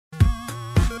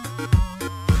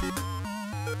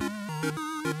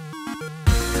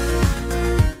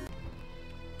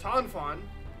roof on.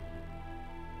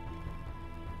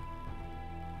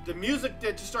 The music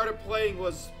that just started playing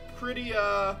was pretty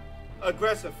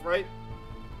aggressive, right?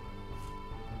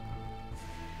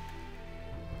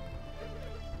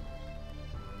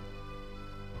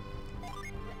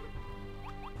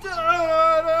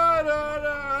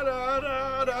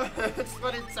 That's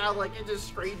what it sounded like. It just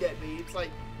screamed at me. It's like,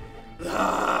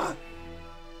 ah,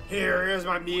 here is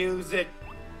my music.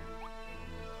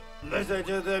 Listen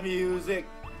to the music.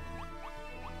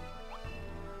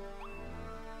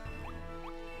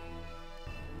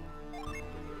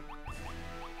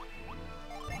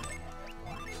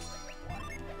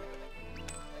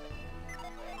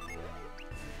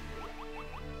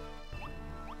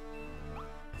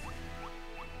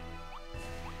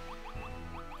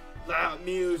 That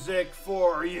music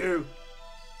for you.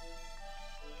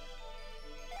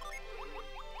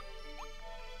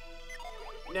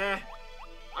 Nah,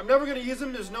 I'm never gonna use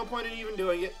them. There's no point in even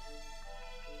doing it.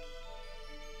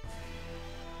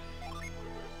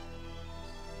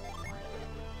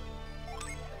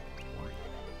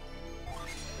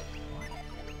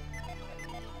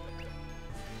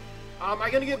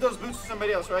 I'm gonna give those boots to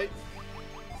somebody else, right?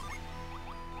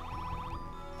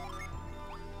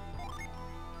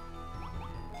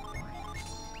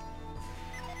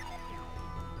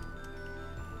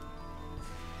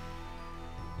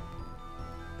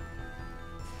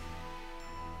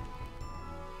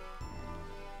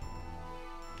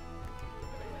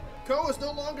 Ko is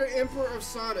no longer Emperor of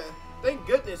Sana. Thank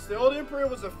goodness, the old Emperor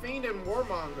was a fiend and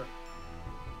warmonger.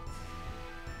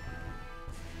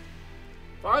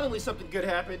 Finally something good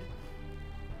happened.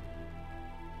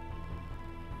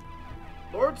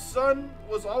 Lord's sun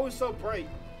was always so bright.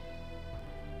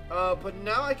 But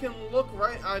now I can look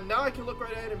right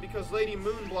at him because Lady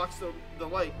Moon blocks the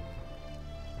light.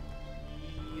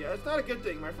 Yeah, it's not a good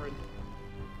thing, my friend.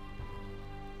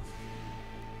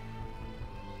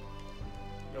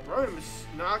 Yo, bro, I'm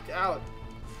just knocked out.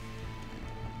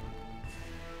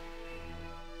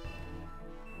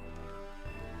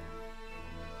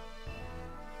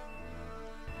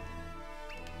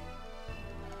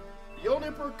 The old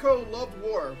Emperor Ko loved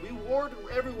war. We warred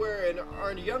everywhere, and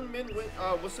our young men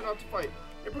was sent out to fight.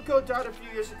 Emperor Ko died a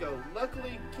few years ago.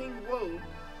 Luckily, King Wo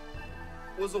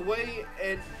was away,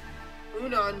 and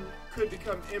Unan could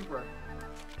become emperor.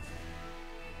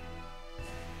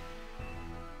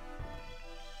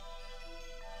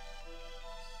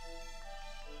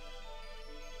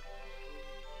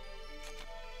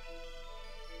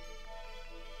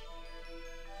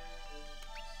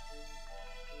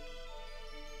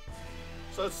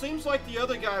 So it seems like the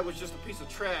other guy was just a piece of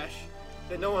trash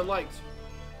that no one liked.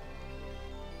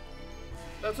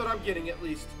 That's what I'm getting, at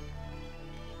least.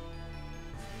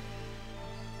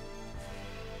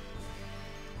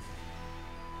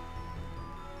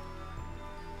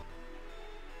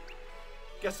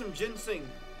 Get some ginseng.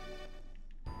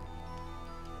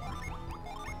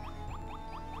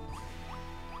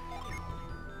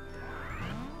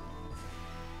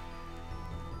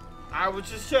 I was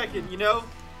just checking, you know?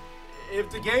 If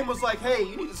the game was like, hey,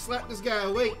 you need to slap this guy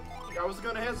awake, I was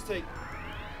gonna hesitate.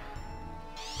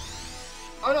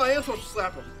 Oh no, I am supposed to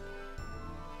slap him.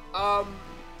 I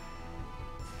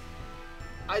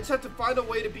just have to find a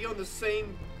way to be on the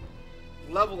same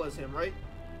level as him, right?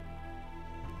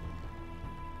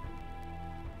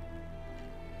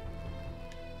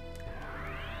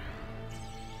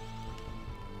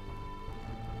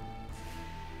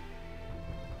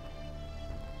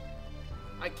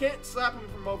 I can't slap him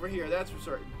from over here, that's for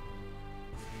certain.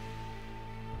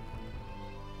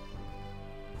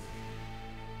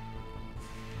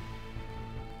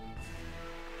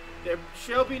 There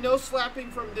shall be no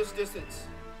slapping from this distance.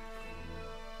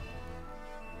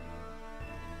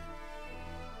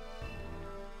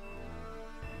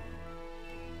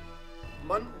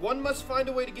 One must find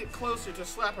a way to get closer to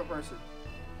slap a person.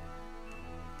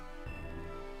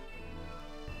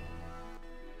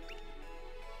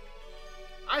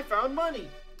 I found money.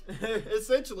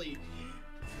 Essentially,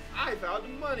 I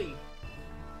found money.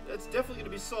 That's definitely going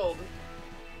to be sold.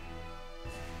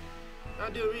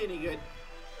 Not doing me any good.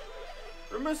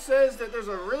 Rumor says that there's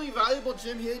a really valuable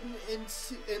gem hidden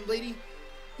in Lady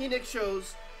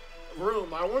Hinekshou's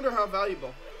room. I wonder how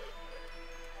valuable.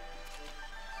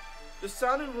 The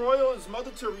Sanin Royal is mother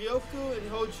to Ryoku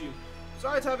and Hoju.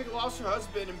 Besides having lost her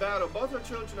husband in battle, both her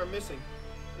children are missing.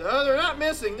 They're not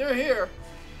missing, they're here.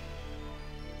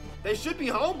 They should be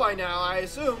home by now, I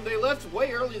assume. They left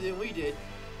way earlier than we did.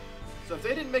 So if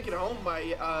they didn't make it home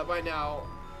by now,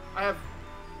 I have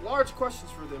large questions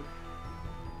for them.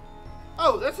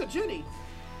 Oh, that's a Jenny.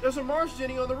 There's a Mars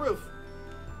Jenny on the roof.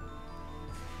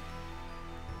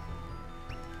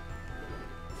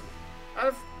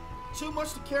 too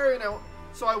much to carry, and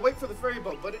so I wait for the ferry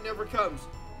boat, but it never comes.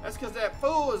 That's because that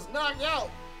fool is knocked out.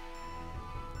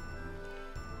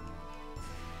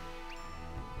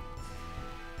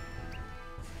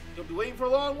 You'll be waiting for a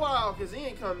long while, because he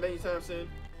ain't coming anytime soon.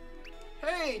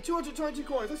 Hey, 222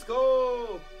 coins, let's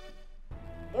go.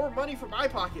 More money for my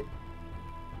pocket.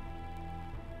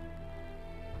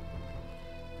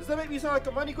 Does that make me sound like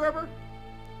a money grabber?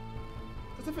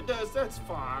 Because if it does, that's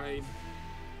fine.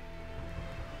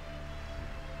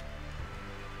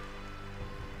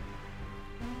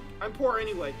 I'm poor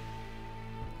anyway.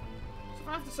 So if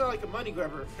I have to sound like a money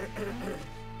grabber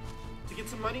to get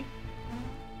some money,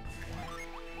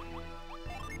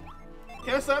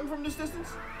 can I stop him from this distance?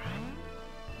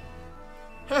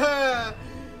 Haha!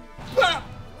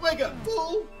 Wake up,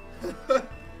 fool!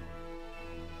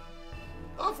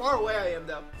 How far away I am,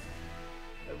 though.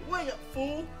 Wake up,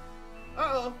 fool!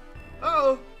 Uh-oh.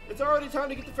 Uh-oh. It's already time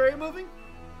to get the ferry moving?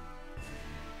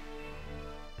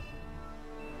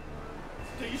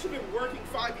 Dude, you should have been working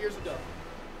 5 years ago.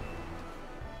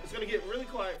 It's gonna get really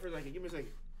quiet for a second. Give me a second.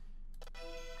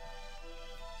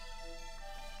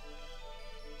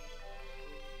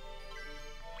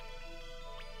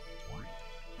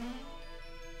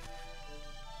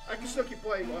 I can still keep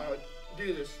playing while I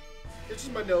do this. It's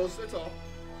just my nose, that's all.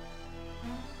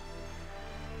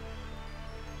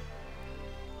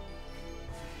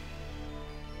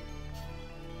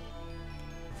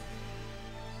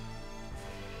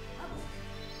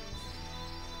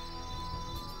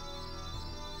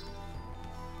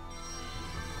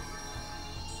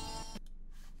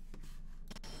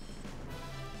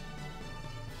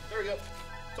 There we go.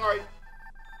 Sorry.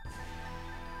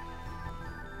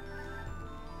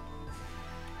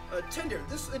 Tinder.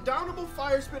 This indomitable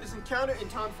fire spit is encountered in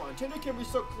Tonfon. Tinder can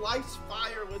bestow life's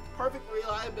fire with perfect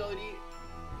reliability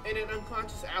and an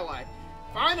unconscious ally.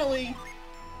 Finally,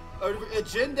 a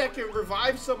gin that can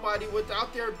revive somebody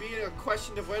without there being a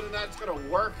question of whether or not it's gonna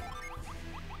work.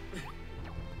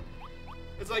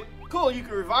 It's like, cool, you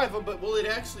can revive them, but will it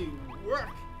actually work?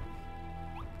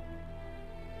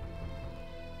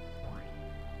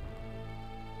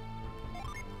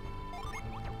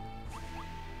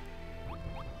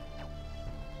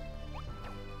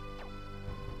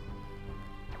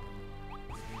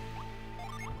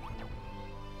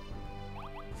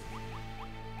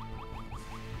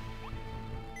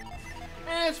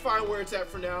 It's fine where it's at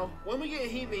for now. When we get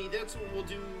Hime, that's when we'll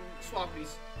do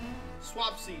swapsies,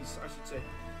 I should say.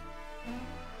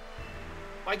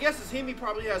 My guess is Hime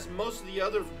probably has most of the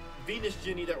other Venus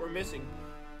Ginny that we're missing.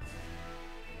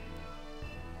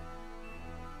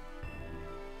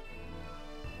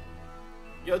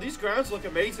 Yo, these grounds look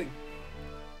amazing.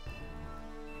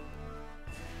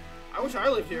 I wish I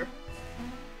lived here.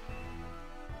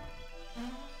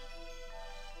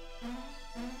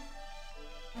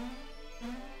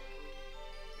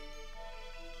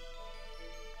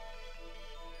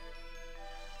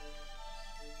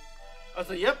 I was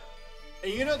like, yep.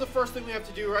 And you know the first thing we have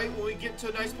to do, right? When we get to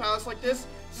a nice palace like this,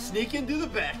 sneak into the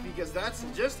back, because that's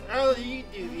just how you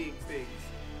do these things.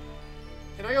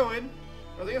 Can I go in?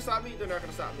 Are they gonna stop me? They're not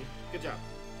gonna stop me. Good job.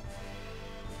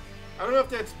 I don't know if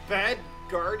that's bad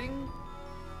guarding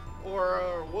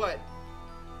or what.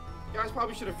 You guys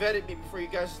probably should have vetted me before you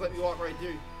guys just let me walk right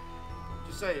through.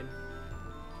 Just saying.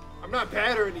 I'm not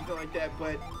bad or anything like that,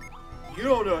 but you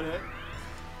don't know that.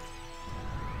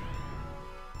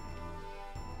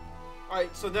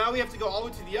 Alright, so now we have to go all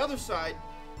the way to the other side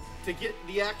to get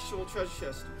the actual treasure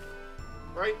chest.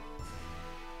 Right?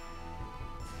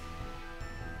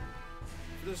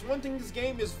 There's one thing this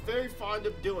game is very fond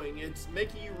of doing. It's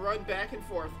making you run back and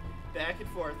forth, back and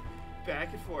forth,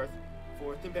 back and forth,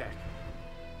 forth and back.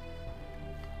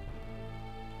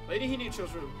 Lady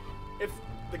Hinicho's room. If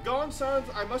the gong sounds,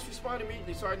 I must respond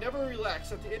immediately, so I never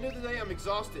relax. At the end of the day, I'm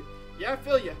exhausted. Yeah, I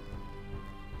feel ya.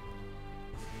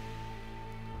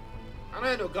 I don't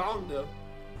have no gong, though.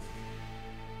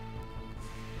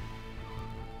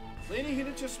 Lady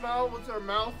Hinicho smiled with her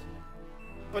mouth,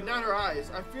 but not her eyes.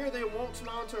 I fear they won't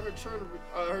smile until her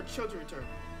children return.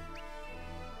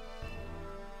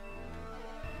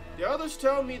 The others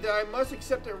tell me that I must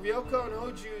accept that Ryoko and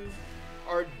Hoju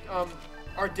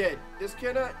are dead. This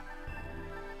cannot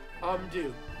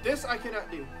do. This I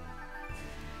cannot do.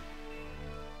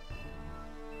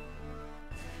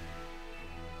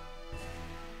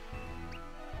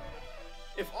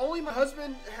 If only my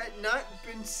husband had not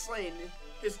been slain,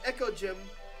 his Echo Gem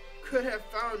could have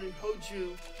found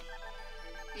Hoju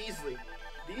easily.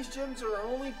 These gems are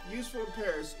only useful in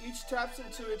pairs. Each taps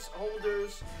into its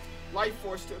holder's life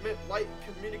force to emit light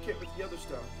and communicate with the other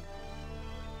stone.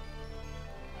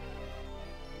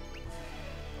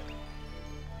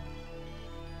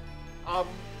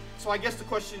 So I guess the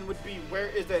question would be, where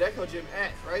is that Echo Gym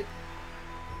at, right?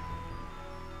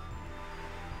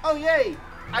 Oh, yay!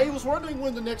 I was wondering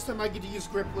when the next time I get to use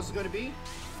Grip was going to be.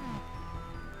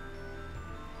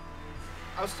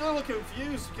 I was still a little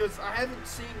confused because I haven't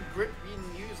seen Grip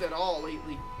being used at all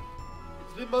lately.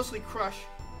 It's been mostly Crush.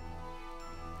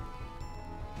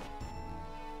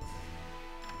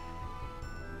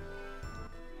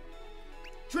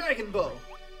 Dragon Bow!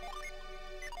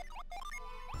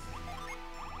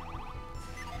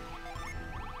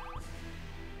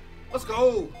 Let's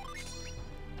go!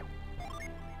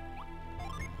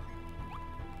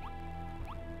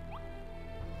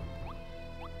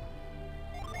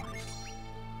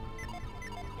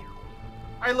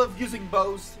 I love using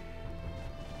bows.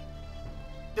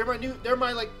 They're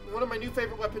my like one of my new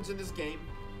favorite weapons in this game.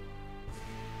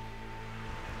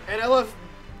 And I love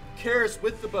Karis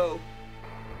with the bow.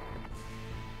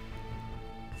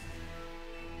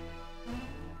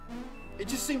 It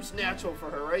just seems natural for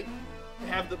her, right? To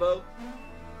have the bow.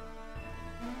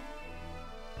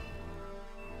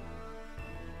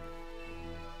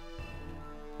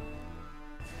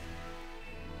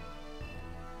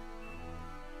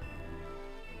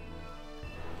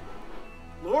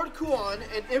 Lord Kuan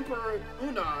and Emperor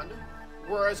Unan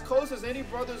were as close as any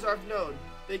brothers I've known.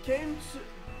 Then came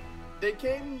the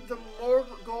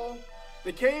Morgul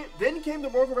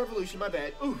Revolution. My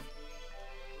bad. Oof.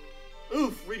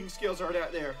 Oof. Reading skills aren't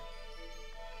out there.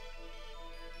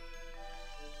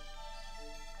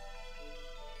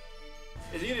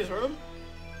 Is he in his room?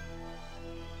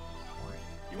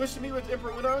 You wish to meet with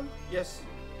Emperor Unan? Yes.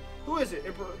 Who is it,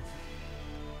 Emperor?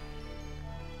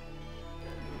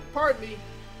 Pardon me,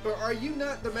 but are you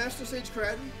not the Master Sage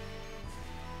Kraden?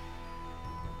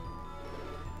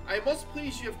 I am most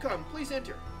pleased you have come. Please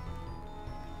enter.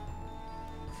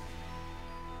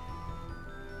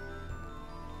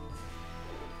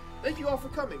 Thank you all for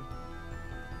coming.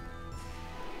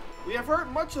 We have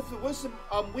heard much of the wisdom.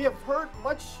 Of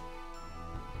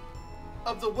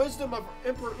the wisdom of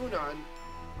Emperor Unan.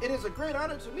 It is a great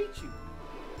honor to meet you.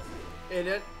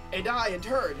 And I, in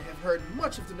turn, have heard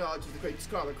much of the knowledge of the great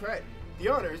Scholar Kraden. The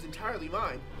honor is entirely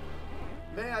mine.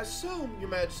 May I assume, Your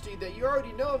Majesty, that you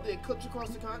already know of the eclipse across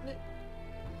the continent?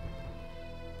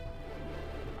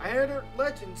 I had heard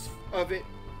legends of it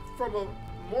from a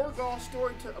Morgul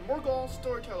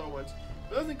storyteller once,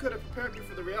 but nothing could have prepared me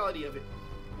for the reality of it.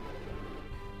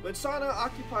 When Sana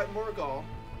occupied Morgul,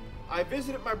 I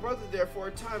visited my brother there for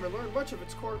a time and learned much of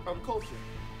its culture.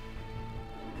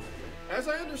 As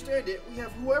I understand it, we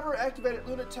have whoever activated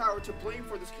Luna Tower to blame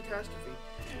for this catastrophe.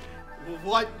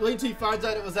 Wait till he finds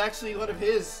out it was actually one of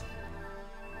his.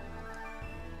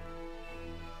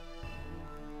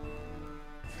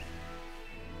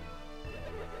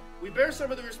 We bear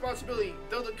some of the responsibility,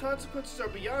 though the consequences are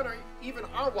beyond even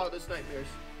our wildest nightmares.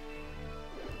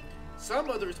 Some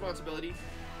of the responsibility?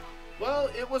 Well,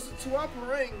 it was the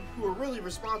Tuaparang who were really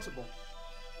responsible.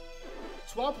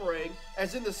 Tuaparang,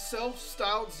 as in the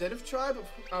self-styled Zenith tribe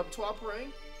of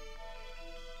Tuaparang?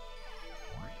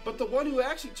 But the one who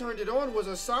actually turned it on was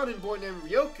a Sanin boy named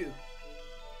Ryoku.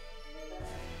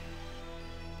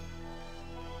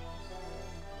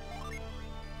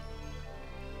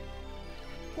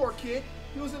 Poor kid,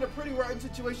 he was in a pretty rotten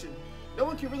situation. No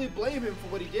one can really blame him for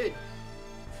what he did.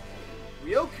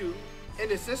 Ryoku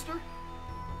and his sister?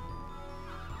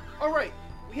 Alright,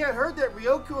 we had heard that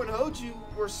Ryoku and Hoju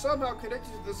were somehow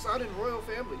connected to the Sanin royal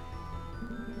family.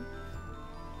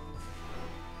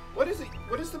 What is it?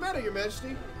 What is the matter, Your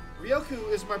Majesty?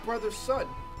 Ryoku is my brother's son.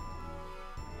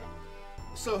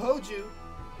 So Hoju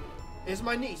is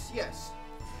my niece, yes.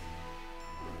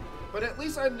 But at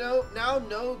least I now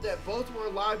know that both were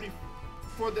alive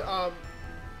before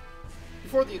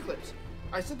the eclipse.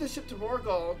 I sent the ship to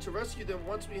Morgul to rescue them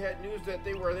once we had news that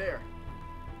they were there.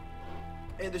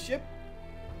 And the ship?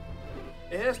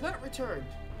 It has not returned.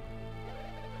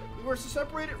 We were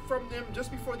separated from them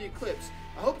just before the eclipse.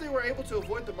 I hope they were able to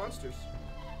avoid the monsters.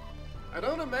 I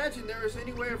don't imagine there is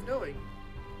any way of knowing.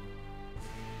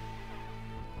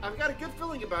 I've got a good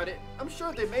feeling about it. I'm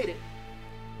sure they made it.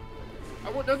 I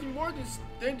want nothing more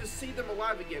than to see them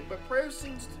alive again, but prayer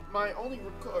seems my only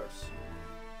recourse.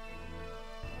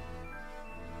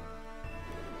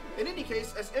 In any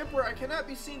case, as Emperor, I cannot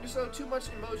be seen to show too much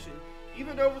emotion,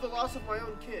 even over the loss of my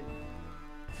own kin.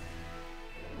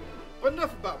 But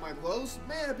enough about my woes.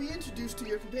 May I be introduced to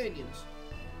your companions?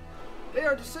 They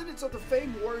are descendants of the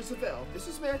famed Warriors of El. This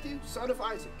is Matthew, son of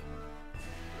Isaac.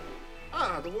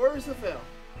 Ah, the Warriors of El.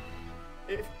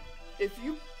 If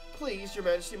you please, Your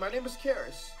Majesty, my name is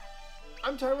Karis.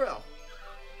 I'm Tyrell.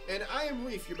 And I am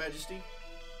Reef, Your Majesty.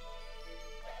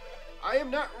 I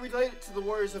am not related to the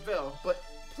Warriors of Vale, but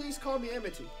please call me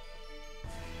Amity.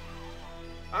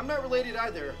 I'm not related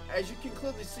either. As you can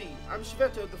clearly see, I'm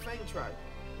Shveta of the Fang tribe.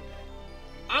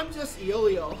 I'm just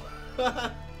Iolio.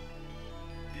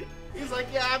 He's like,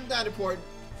 yeah, I'm not important.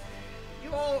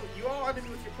 You all honored me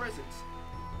with your presence.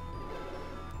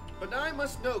 But now I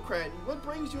must know, Cran, what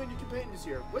brings you and your companions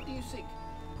here? What do you seek?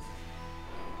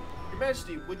 Your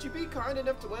Majesty, would you be kind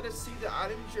enough to let us see the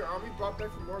items your army brought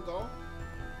back from Morgal?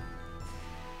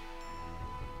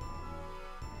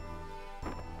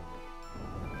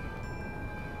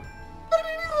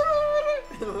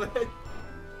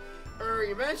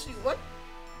 Your Majesty, what?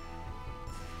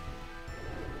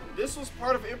 This was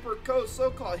part of Emperor Ko's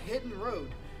so-called hidden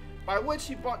road, by which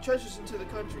he brought treasures into the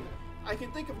country. I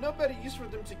can think of no better use for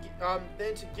them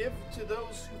than to give to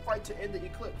those who fight to end the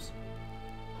eclipse.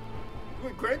 You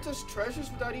would grant us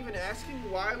treasures without even asking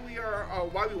why we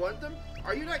want them?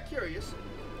 Are you not curious?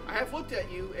 I have looked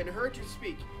at you and heard you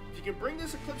speak. If you can bring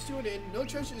this eclipse to an end, no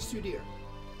treasure is too dear.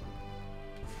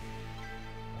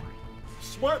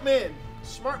 Smart man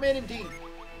indeed.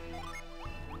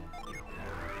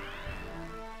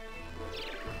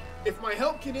 If my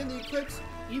help can end the eclipse,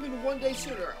 even one day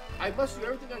sooner, I must do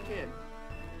everything I can.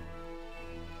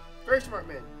 Very smart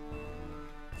man.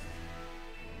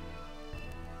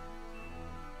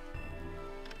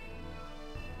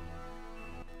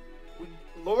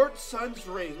 Lord Sun's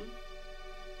ring,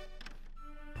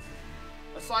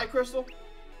 a side crystal,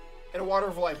 and a water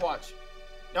of life. Watch.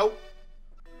 Nope.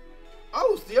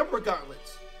 Oh, it's the Emperor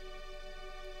gauntlets.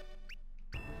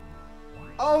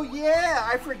 Oh yeah,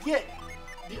 I forget.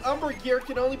 The Umber gear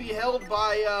can only be held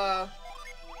by,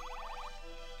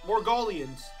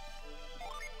 Morgolians.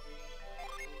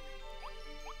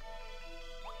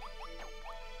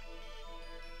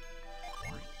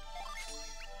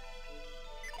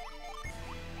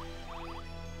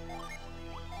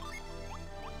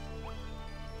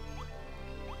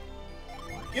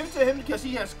 Give it to him because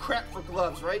he has crap for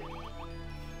gloves, right?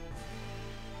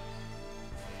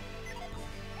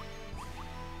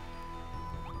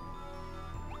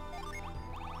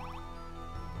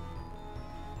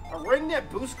 A ring that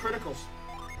boosts criticals.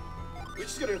 We're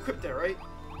just gonna equip that, right?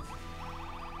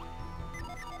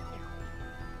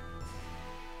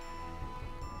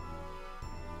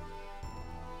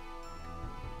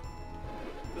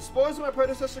 The spoils of my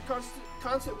predecessor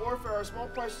constant warfare are a small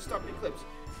price to stop the eclipse.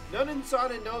 None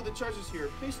inside know the treasures here.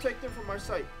 Please take them from my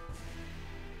sight.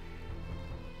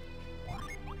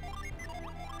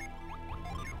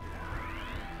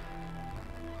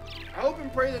 I hope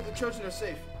and pray that the children are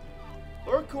safe.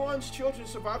 Lord Kuan's children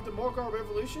survived the Morgal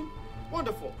Revolution?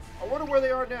 Wonderful. I wonder where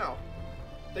they are now.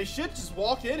 They should just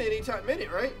walk in any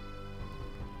minute, right?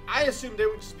 I assumed they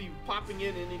would just be popping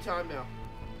in any time now.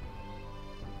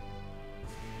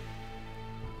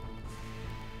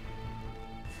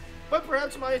 But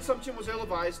perhaps my assumption was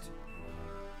ill-advised.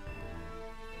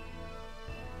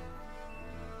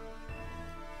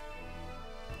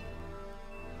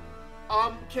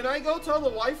 Can I go tell the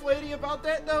wife lady about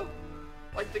that, though?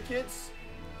 Like the kids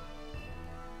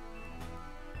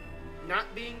not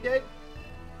being dead?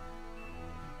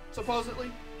 Supposedly?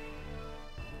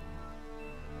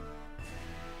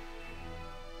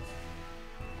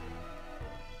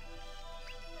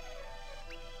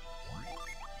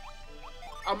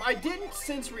 I didn't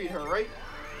sense read her, right?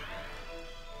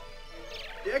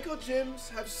 The Echo Gems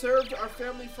have served our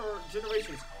family for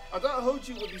generations. I thought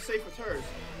Hoju would be safe with hers.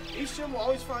 Each gem will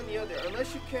always find the other,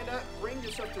 unless you cannot bring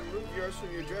yourself to remove yours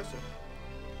from your dresser.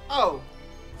 Oh,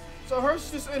 so hers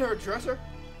is just in her dresser?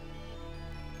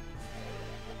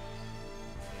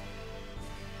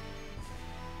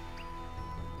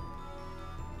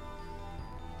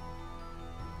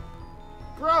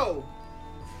 Bro!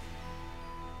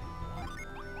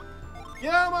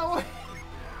 Get out of my way!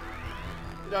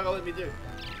 You're not gonna let me do.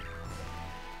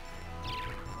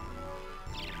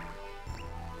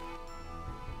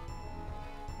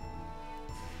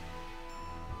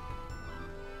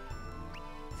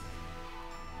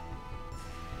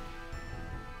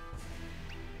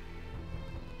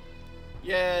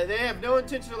 Yeah, they have no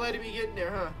intention of letting me get in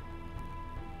there, huh?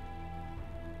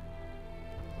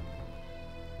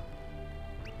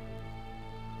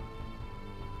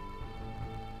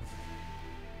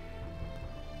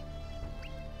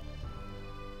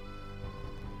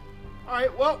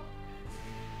 Alright, well.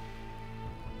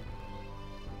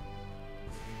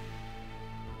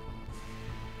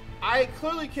 I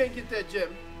clearly can't get that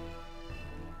gem.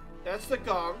 That's the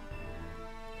gong.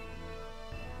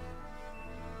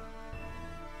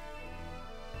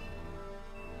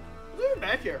 What's even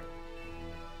back here?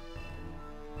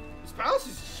 This palace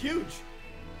is huge.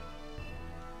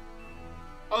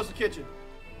 Oh, it's the kitchen.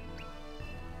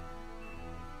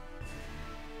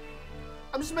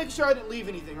 I'm just making sure I didn't leave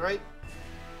anything, right?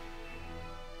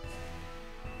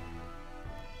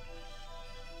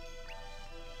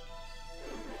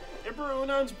 Emperor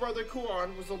Unan's brother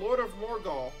Kuan was the Lord of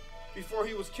Morgul before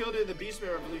he was killed in the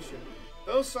Beastman Revolution.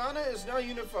 Though Sana is now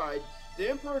unified, the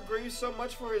Emperor grieves so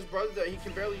much for his brother that he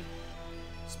can barely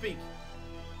speak.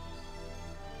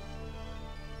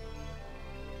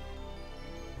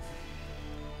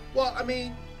 Well, I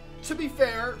mean, to be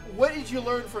fair, what did you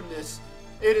learn from this?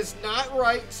 It is not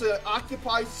right to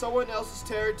occupy someone else's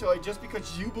territory just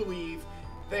because you believe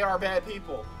they are bad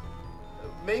people.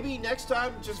 Maybe next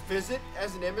time just visit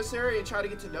as an emissary and try to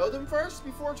get to know them first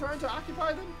before trying to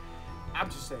occupy them? I'm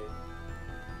just saying.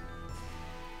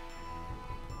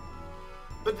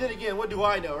 But then again, what do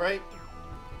I know, right?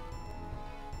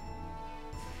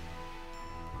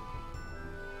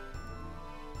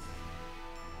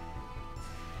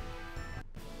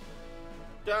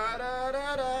 Da da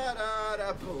da da da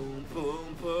da, boom,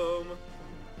 boom, boom.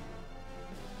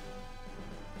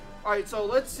 Alright, so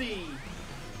let's see.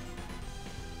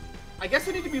 I guess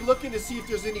I need to be looking to see if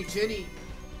there's any Jenny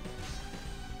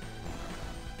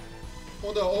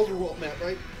on the overworld map,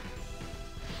 right?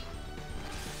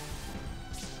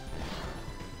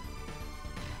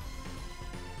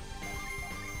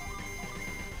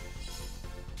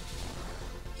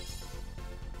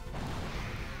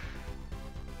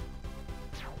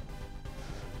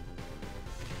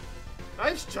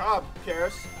 Nice job,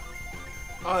 Karis.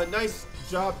 Nice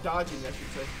job dodging, I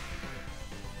should say.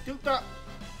 Duke up.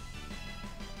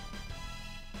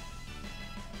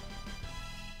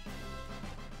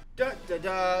 Da da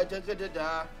da da da da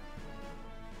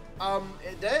da.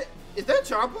 Is that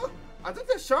Champa? I think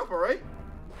that's Champa, right?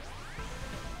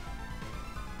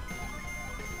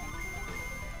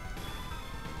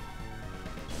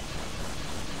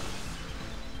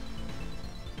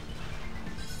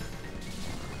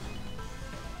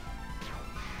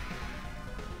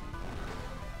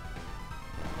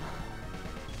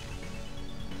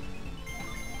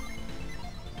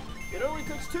 It only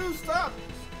takes 2 stops.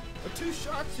 Or 2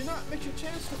 shots do not make your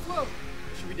chance to float.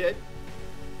 Should be dead.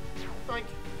 Thank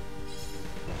you.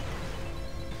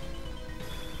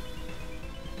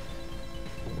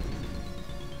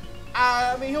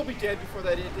 I mean, he'll be dead before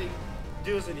that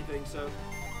does anything, so.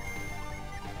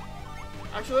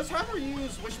 Actually, let's have her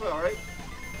use Wishbell, right?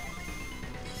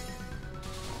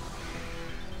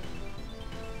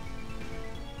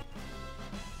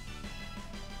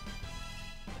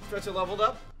 Stretch it leveled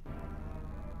up.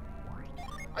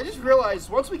 I just realized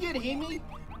once we get Himi,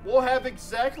 we'll have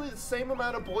exactly the same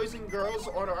amount of boys and girls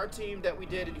on our team that we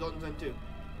did in Golden Sun 2.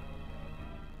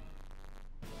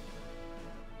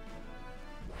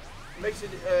 Makes it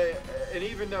an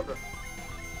even number.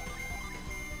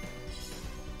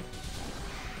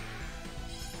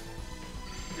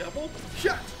 Double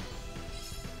shot!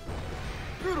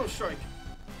 Brutal strike.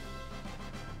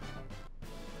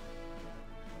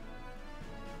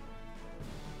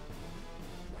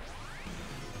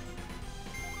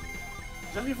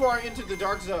 Just before I enter the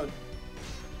dark zone.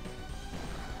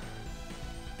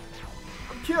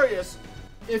 I'm curious,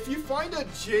 if you find a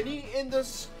Jenny in the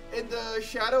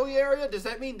shadowy area, does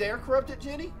that mean they're corrupted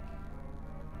Jenny?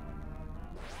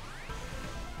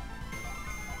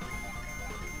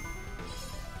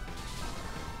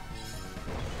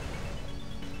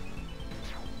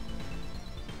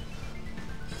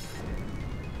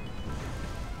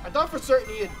 I thought for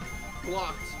certain he had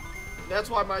blocked. That's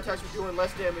why my attacks were doing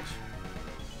less damage.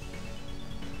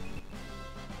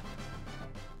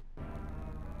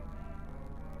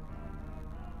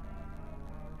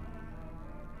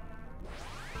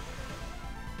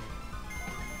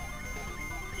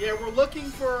 Yeah, we're looking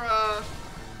for,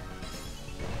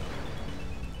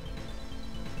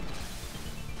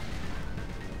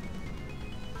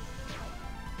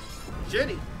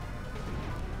 Jenny.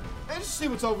 And just see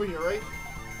what's over here, right?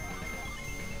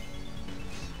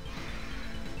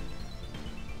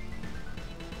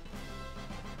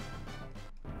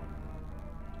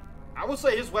 I would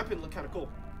say his weapon looked kind of cool.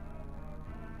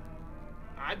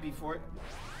 I'd be for it.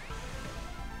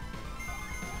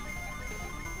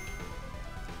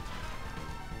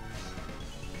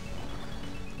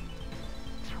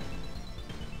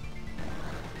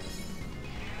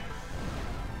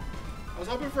 I was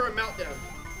hoping for a meltdown.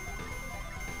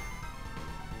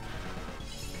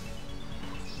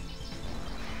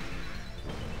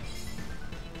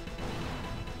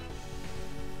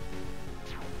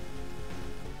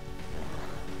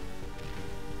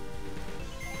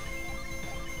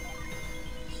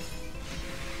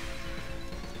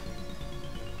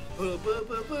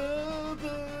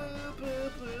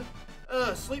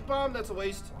 Sleep bomb, that's a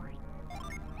waste.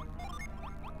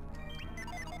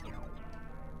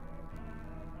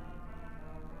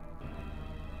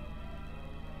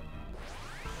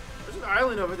 There's an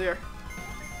island over there.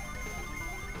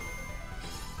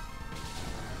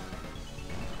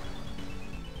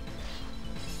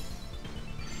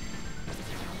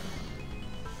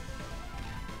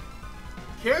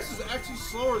 Chaos is actually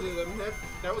slower than them.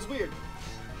 That was weird.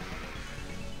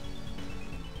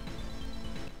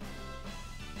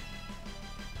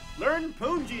 Learn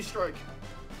Punji Strike.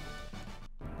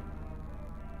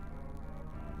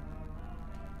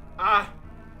 Ah,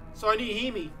 so I need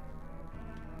Hemi.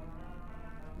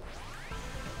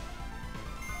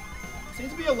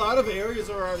 Seems to be a lot of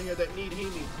areas around here that need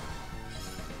Hemi.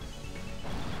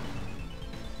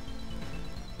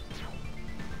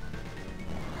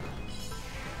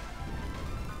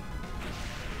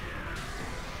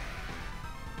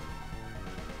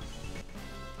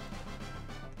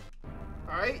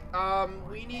 Alright,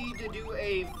 we need to do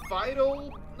a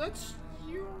vital. Let's.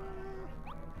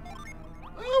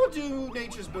 I would do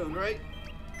Nature's Boon, right?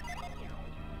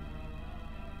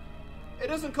 It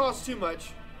doesn't cost too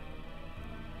much.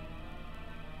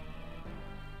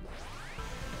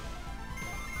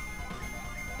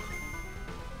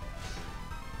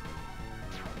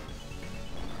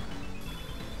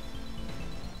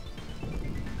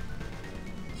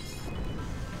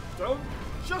 Stone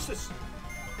Justice.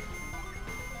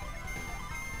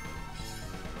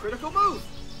 Critical move!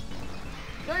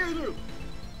 Now you're through!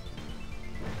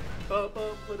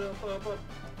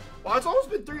 Wow, it's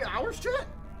almost been 3 hours, chat?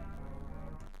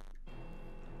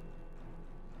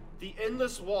 The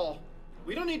Endless Wall.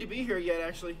 We don't need to be here yet,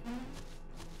 actually.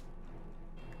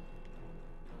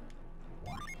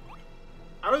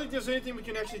 I don't think there's anything we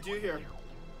can actually do here.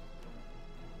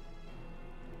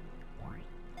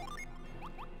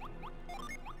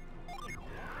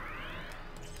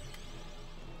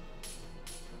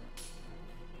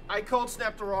 I cold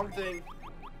snapped the wrong thing.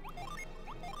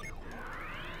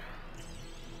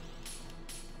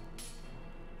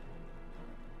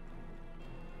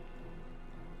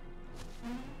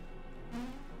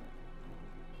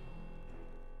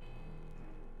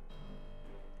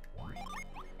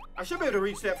 I should be able to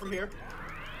reach that from here.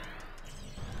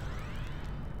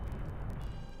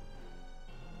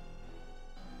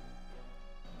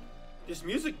 This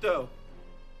music, though.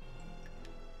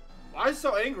 Why is it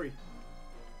so angry?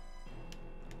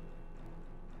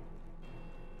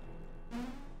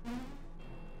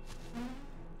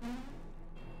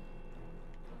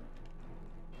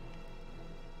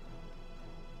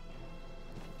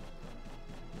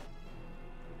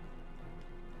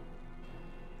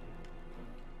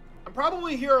 I'm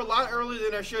probably here a lot earlier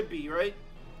than I should be, right?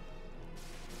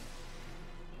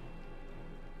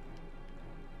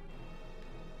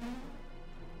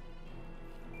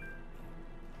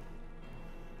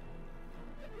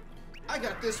 I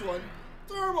got this one.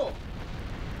 Thermal!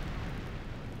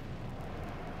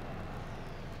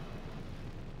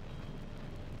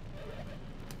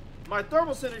 My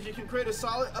thermal synergy can create a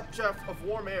solid updraft of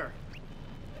warm air.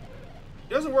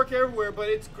 It doesn't work everywhere, but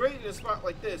it's great in a spot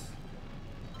like this.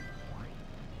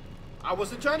 I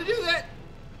wasn't trying to do that!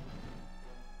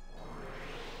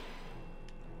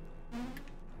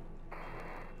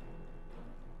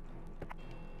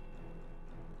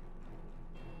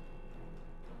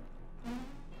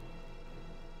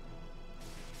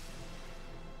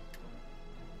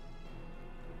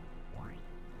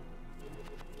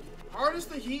 Harness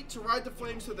the heat to ride the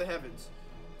flames to the heavens.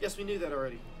 Yes, we knew that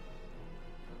already.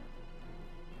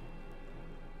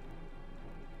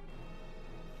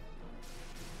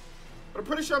 But I'm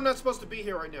pretty sure I'm not supposed to be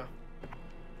here right now.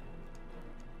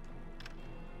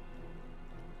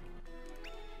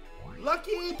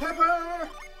 Lucky Pepper!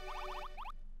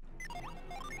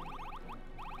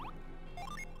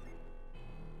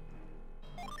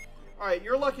 Alright,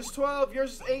 your luck is 12,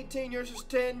 yours is 18, yours is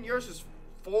 10, yours is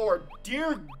 4.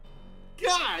 Dear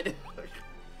God!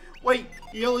 Wait,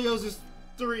 Yolio's is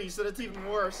 3, so that's even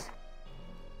worse.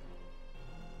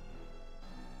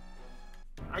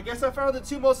 I guess I found the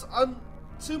two most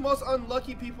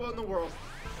unlucky people in the world.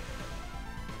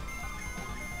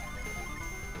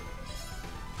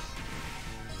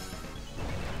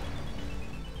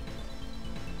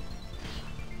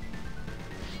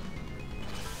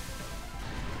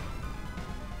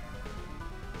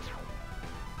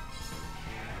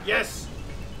 Yes!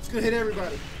 It's gonna hit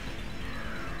everybody.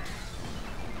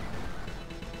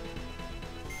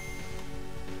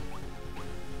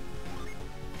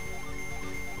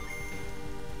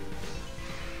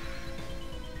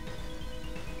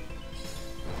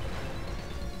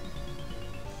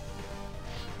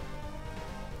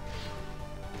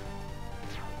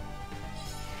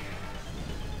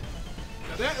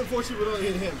 Now that, unfortunately, would only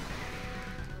hit him.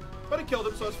 But it killed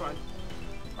him, so it's fine.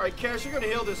 Alright, Cash, you're gonna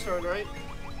heal this turn, right?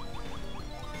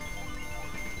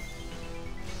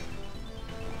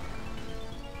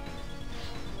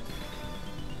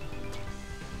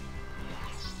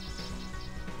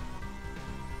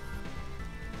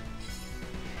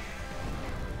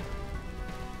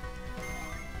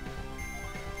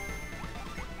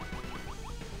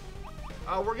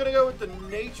 We're gonna go with the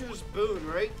Nature's Boon,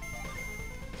 right?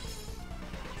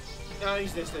 No,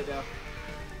 he's this dead now.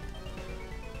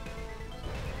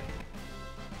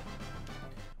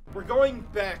 We're going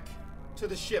back to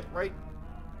the ship, right?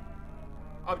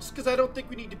 Just because I don't think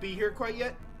we need to be here quite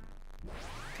yet.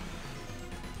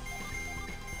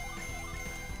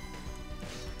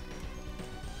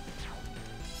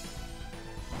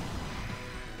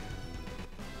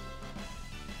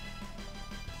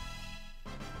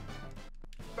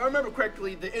 If I remember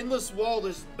correctly, the Endless Wall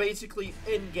is basically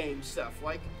in-game stuff.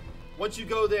 Like, once you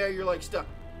go there, you're like stuck.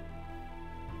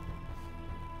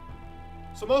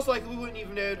 So most likely we wouldn't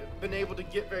even have been able to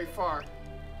get very far.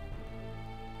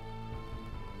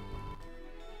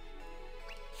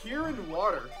 Here in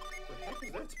water. What the heck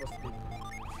is that supposed to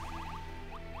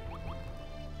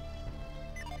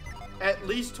be? At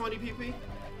least 20 PP?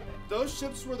 Those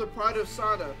ships were the pride of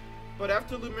Sana, but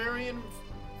after Lumerian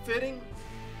fitting,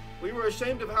 we were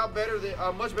ashamed of how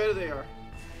much better they are.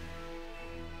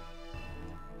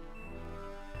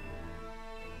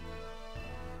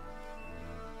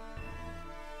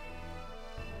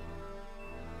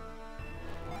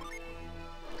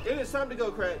 It is time to go,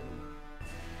 Crat.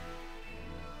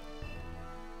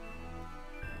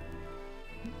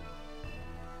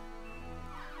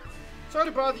 Sorry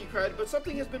to bother you, Crat, but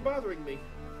something has been bothering me.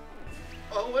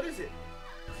 Oh, what is it?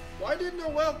 Why didn't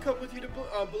Noelle come with you to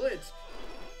Blitz?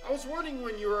 I was wondering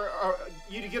when you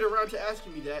to get around to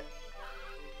asking me that.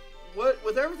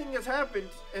 With everything that's happened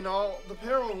and all the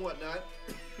peril and whatnot.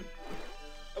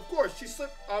 Of course, she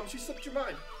slipped your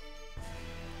mind.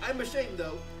 I'm ashamed,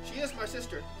 though. She is my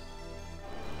sister.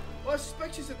 Well, I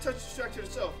suspect she's a touch distracted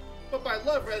herself, but by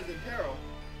love rather than peril.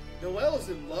 Noelle is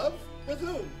in love? With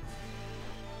whom?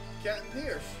 Captain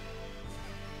Pierce.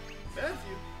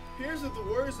 Matthew, Piers of the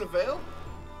Warriors of Vale?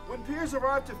 When Piers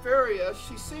arrived to Feria,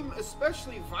 she seemed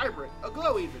especially vibrant,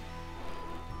 aglow even.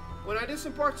 When I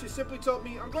disembarked, she simply told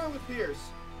me, I'm going with Piers.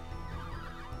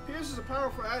 Piers is a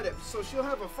powerful adept, so she'll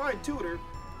have a fine tutor.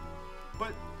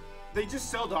 But they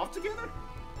just sailed off together?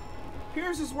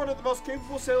 Piers is one of the most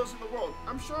capable sailors in the world.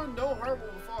 I'm sure no harm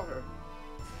will befall her.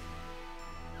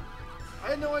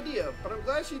 I had no idea, but I'm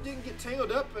glad she didn't get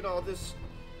tangled up in all this.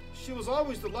 She was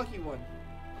always the lucky one.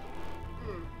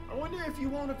 I wonder if you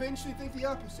won't eventually think the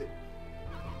opposite.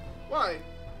 Why?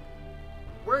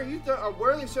 Where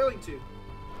are they sailing to?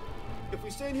 If we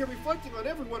stand here reflecting on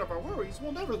every one of our worries,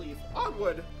 we'll never leave.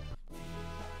 Onward!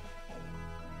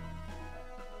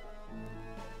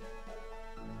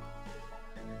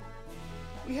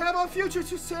 We have our future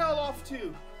to sail off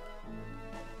to.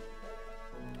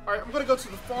 Alright, I'm gonna go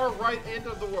to the far right end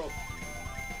of the world.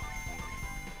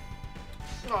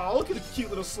 Aw, look at the cute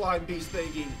little slime beast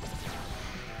thingy.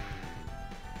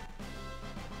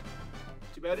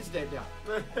 Too bad it's dead now.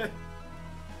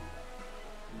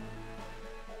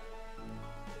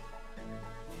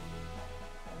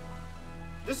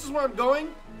 This is where I'm going,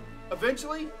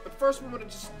 eventually, but first we're gonna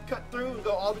just cut through and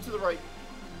go all the way to the right.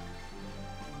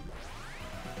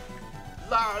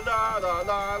 La la la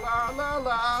la la la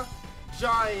la.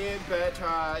 Giant bat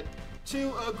tried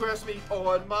to aggress me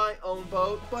on my own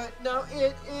boat, but now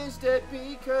it is dead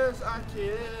because I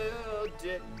killed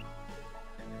it.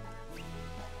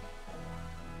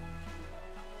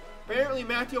 Apparently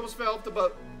Matthew almost fell off the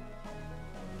boat.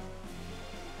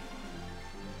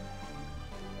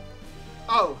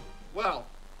 Oh, well.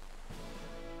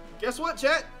 Guess what,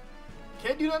 chat?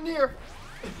 Can't do nothing here.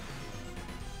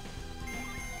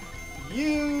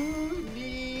 You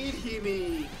need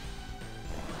Himi.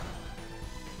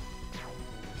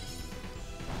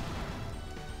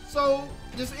 So,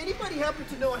 does anybody happen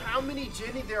to know how many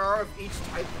Jenny there are of each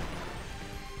type?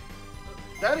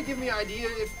 That'll give me an idea,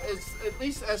 at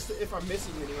least as to if I'm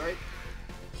missing any, right?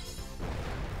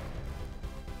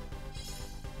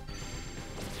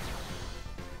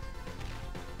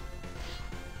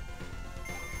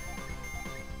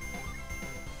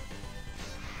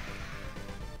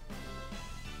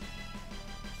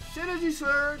 Synergy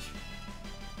Surge,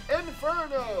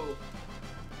 Inferno,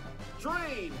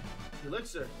 Drain,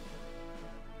 Elixir.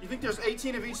 You think there's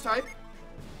 18 of each type?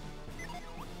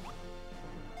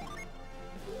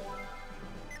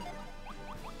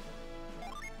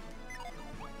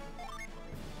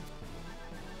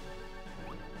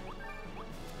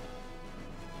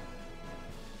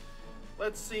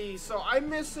 Let's see. So I'm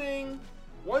missing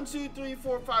 1, 2, 3,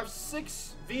 4, 5,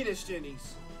 6 Venus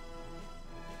Jennies.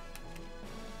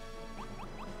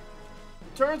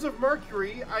 In terms of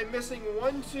Mercury, I'm missing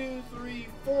 1, 2, 3,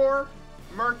 4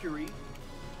 Mercury.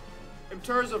 In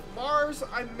terms of Mars,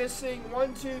 I'm missing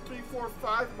 1, 2, 3, 4,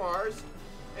 5 Mars.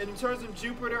 And in terms of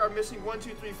Jupiter, I'm missing 1,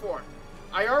 2, 3, 4.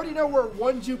 I already know where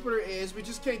one Jupiter is. We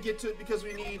just can't get to it because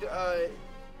we need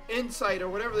insight or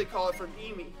whatever they call it from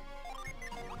EMI.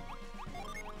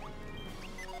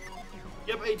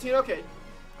 Yep, 18. Okay.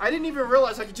 I didn't even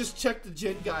realize I could just check the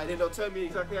gen guide and it'll tell me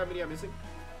exactly how many I'm missing.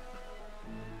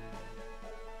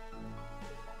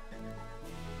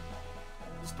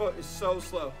 This boat is so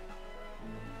slow.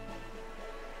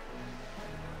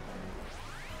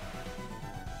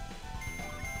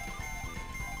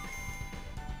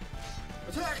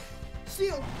 Attack!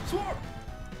 Steal! Swarm!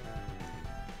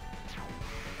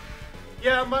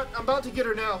 Yeah, I'm about to get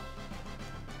her now.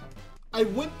 I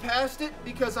went past it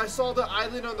because I saw the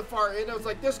island on the far end. I was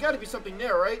like, there's got to be something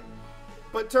there, right?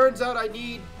 But turns out I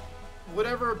need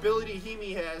whatever ability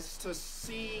Himi has to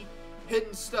see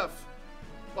hidden stuff.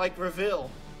 Like reveal.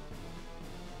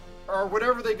 Or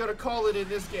whatever they're going to call it in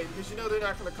this game. Because you know they're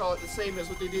not going to call it the same as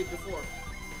what they did before.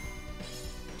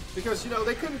 Because, you know,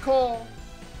 they couldn't call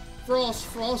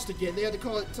Frost again. They had to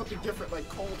call it something different, like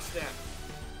Cold Snap.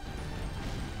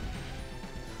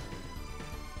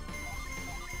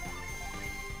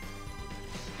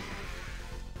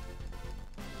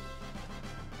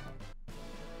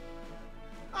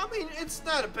 I mean, it's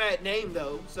not a bad name,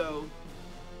 though, so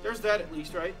there's that at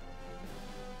least, right?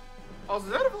 Also,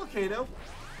 is that a volcano?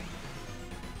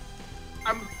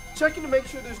 I'm checking to make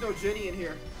sure there's no Jenny in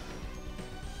here.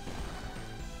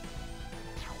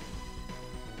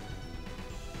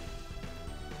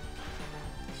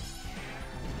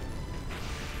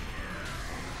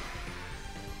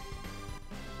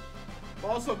 I'm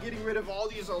also getting rid of all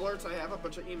these alerts I have, a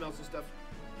bunch of emails and stuff.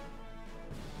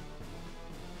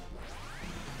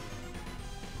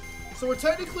 So we're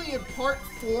technically in part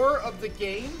 4 of the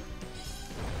game.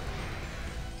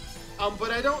 But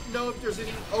I don't know if there's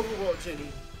any overworld Jenny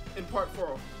in part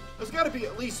 4. There's got to be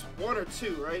at least 1 or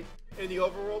 2, right? In the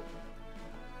overworld.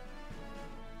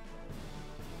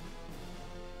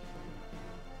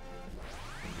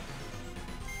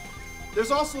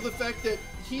 There's also the fact that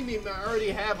Himi might already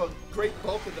have a great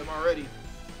bulk of them already.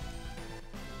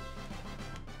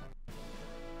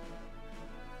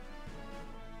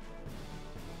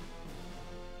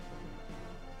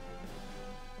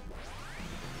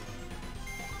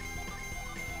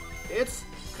 It's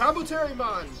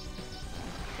Kabuterimon!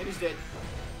 And he's dead.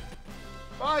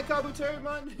 Bye,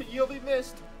 Kabuterimon! You'll be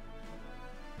missed.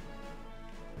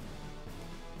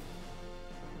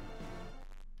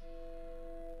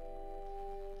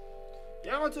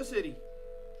 Yamato City.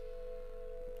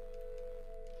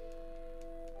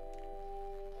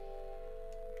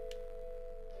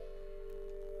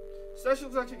 Session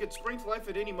looks like it could spring to life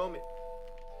at any moment.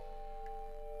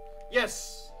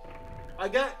 Yes! I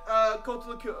got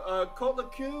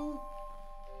Kotlaku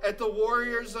at the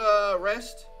Warrior's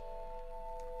Rest.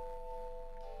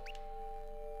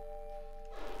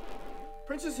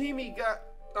 Princess Himi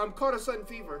caught a sudden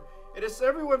fever. It has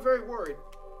everyone very worried.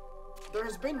 There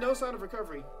has been no sign of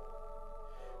recovery.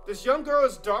 This young girl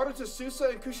is daughter to Susa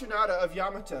and Kushinada of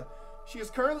Yamata. She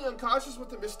is currently unconscious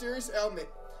with a mysterious ailment.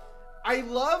 I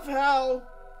love how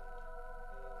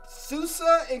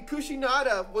Susa and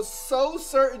Kushinada was so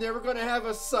certain they were going to have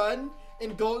a son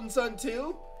in Golden Sun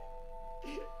 2.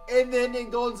 And then in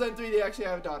Golden Sun 3, they actually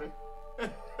have a daughter.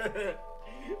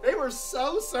 They were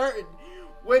so certain.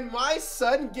 When my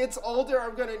son gets older,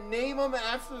 I'm going to name him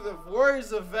after the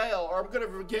Warriors of Vale. Or I'm going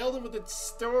to regale them with the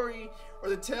story or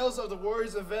the tales of the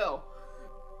Warriors of Vale.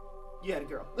 You had a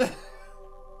girl.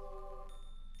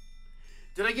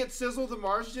 Did I get Sizzle the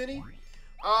Mars Jenny?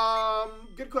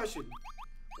 Good question.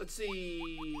 Let's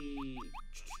see.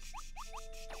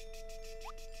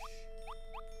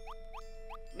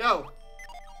 No.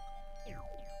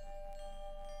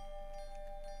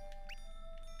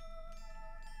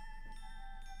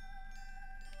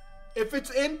 If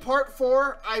it's in part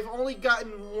 4, I've only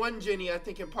gotten one Jenny, I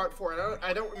think, in part 4.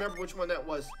 I don't remember which one that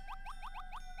was.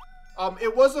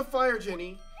 It was a fire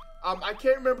Jenny. I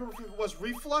can't remember if it was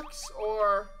Reflux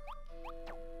or...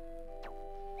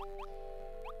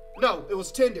 No, it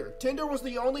was Tinder. Tinder was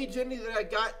the only Jenny that I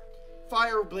got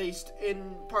fire-based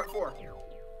in part 4.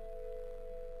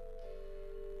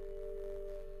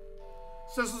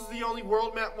 So this is the only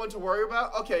world map one to worry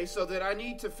about? Okay, so then I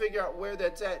need to figure out where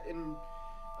that's at and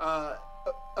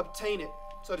obtain it,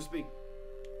 so to speak.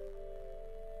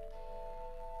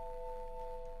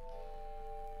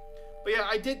 But yeah,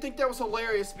 I did think that was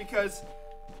hilarious because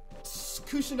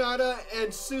Kusanada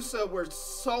and Susa were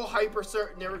so hyper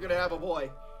certain they were gonna have a boy.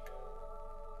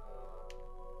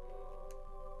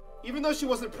 Even though she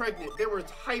wasn't pregnant, they were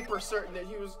hyper certain that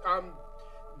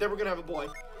they were gonna have a boy.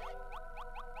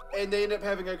 And they ended up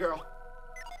having a girl.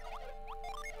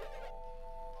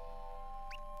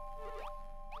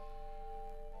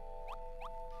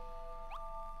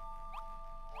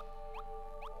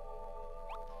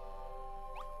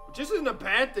 Which isn't a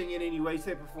bad thing in any way,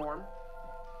 shape, or form.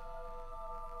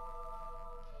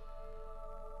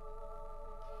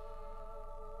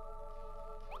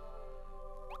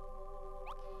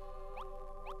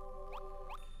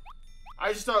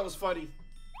 I just thought it was funny.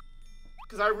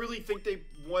 Because I really think they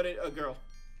wanted a girl.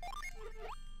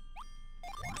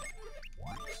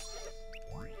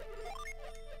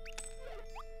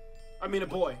 I mean a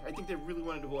boy. I think they really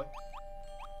wanted a boy.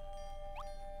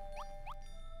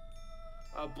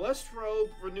 Blessed Robe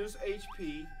renews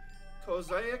HP.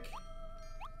 Kozaic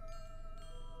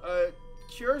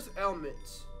cures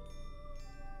ailments.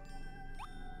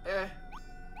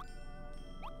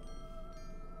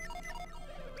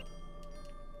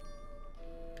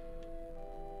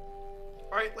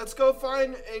 Alright, let's go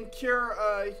find and cure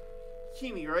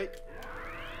Himi, right?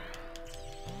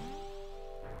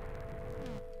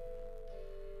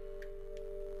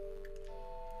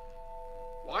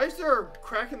 Why is there a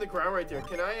crack in the ground right there?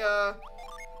 Can I,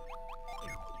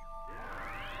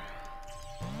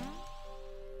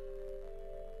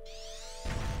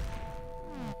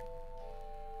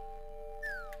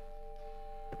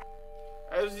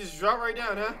 I just drop right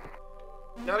down, huh?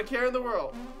 Not a care in the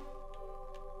world.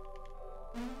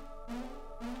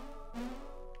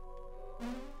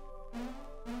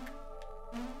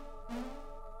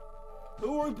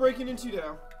 Who are we breaking into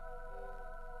now?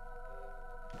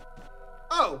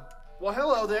 Oh, well,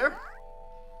 hello there.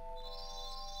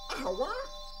 Oh, what?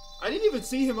 I didn't even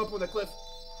see him up on the cliff.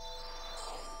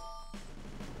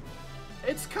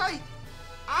 It's Kite.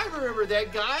 I remember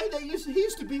that guy. He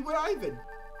used to be with Ivan.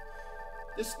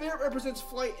 The spirit represents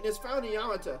flight and is found in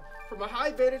Yamata. From a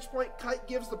high vantage point, Kite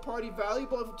gives the party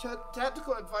valuable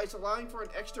tactical advice, allowing for an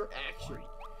extra action.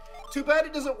 Too bad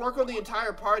it doesn't work on the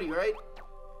entire party, right?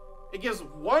 It gives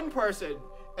one person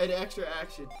an extra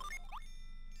action.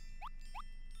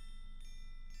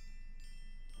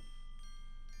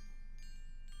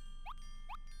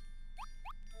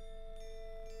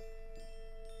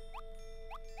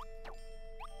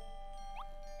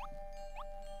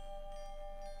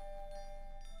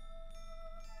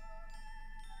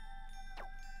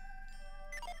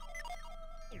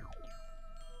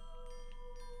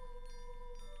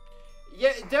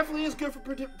 Yeah, it definitely is good for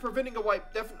preventing a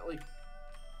wipe, definitely.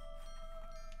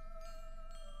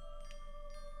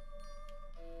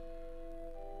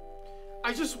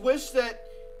 I just wish that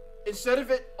instead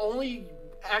of it only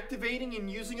activating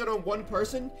and using it on one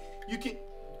person, you could,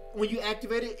 when you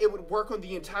activate it, it would work on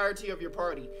the entirety of your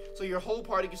party. So your whole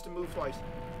party gets to move twice,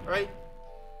 right?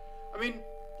 I mean,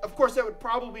 of course that would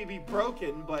probably be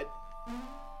broken, but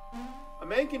a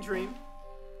man can dream.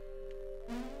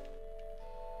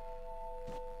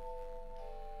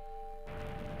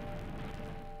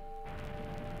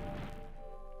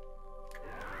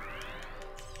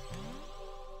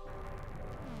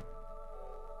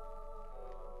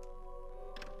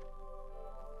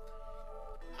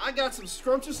 I got some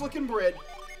scrumptious looking bread.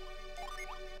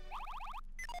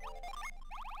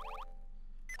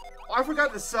 Oh, I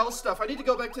forgot to sell stuff. I need to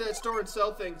go back to that store and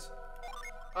sell things.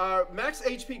 Max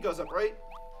HP goes up, right?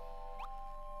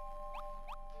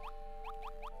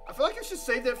 I feel like I should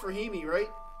save that for Himi, right?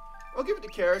 I'll give it to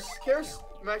Karis. Karis,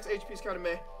 max HP is kind of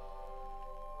meh.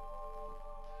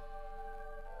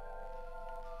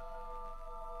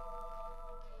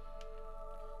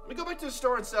 Let me go back to the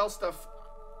store and sell stuff.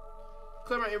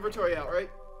 Clear my inventory out, right?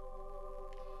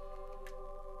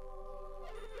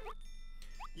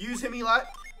 Use Himi a lot.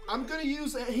 I'm gonna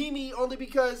use Himi only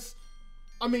because,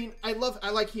 I mean, I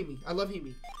like Himi. I love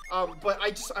Himi. But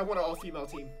I want an all-female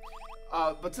team.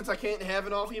 But since I can't have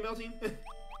an all-female team,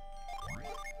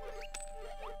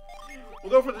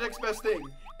 we'll go for the next best thing.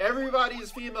 Everybody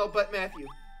is female but Matthew.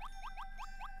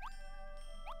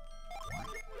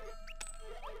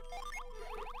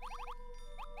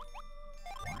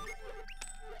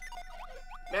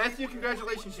 Matthew,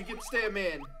 congratulations, you get to stay a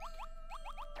man.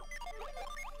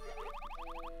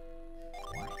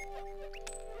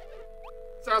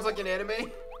 Sounds like an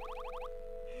anime.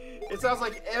 It sounds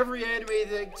like every anime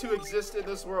thing to exist in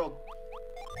this world.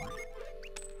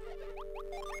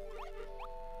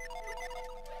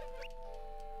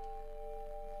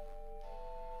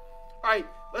 Alright,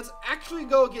 Let's actually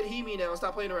go get Himi now and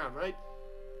stop playing around, right?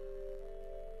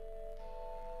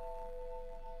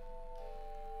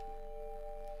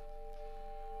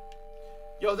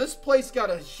 Yo, this place got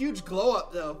a huge glow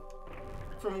up, though,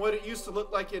 from what it used to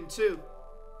look like in 2.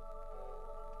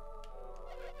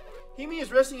 Himi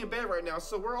is resting in bed right now,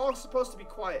 so we're all supposed to be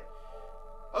quiet.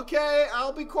 Okay,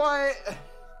 I'll be quiet,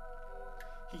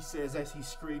 he says as he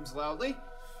screams loudly.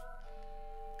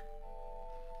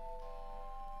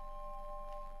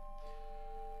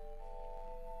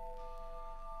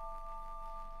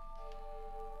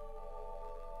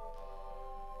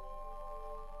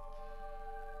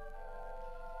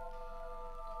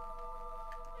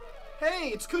 Hey,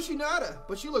 it's Kushinada,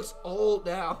 but she looks old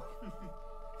now.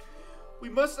 We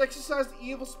must exorcise the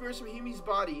evil spirits from Himi's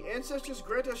body. Ancestors,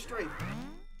 grant us strength.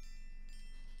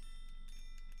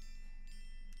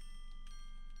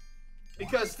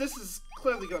 Because this is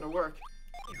clearly going to work.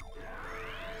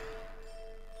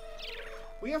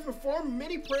 We have performed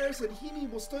many prayers and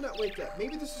Himi will still not wake up.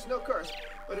 Maybe this is no curse,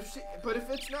 but if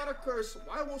it's not a curse,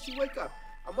 why won't she wake up?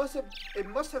 It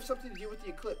must have something to do with the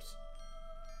eclipse.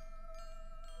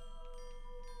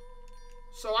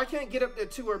 So I can't get up there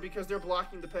to her because they're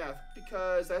blocking the path.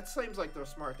 Because that seems like the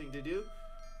smart thing to do.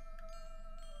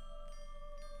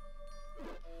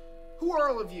 Who are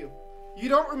all of you? You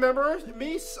don't remember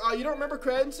me? You don't remember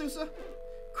Kraten, Susa?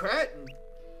 Kraten?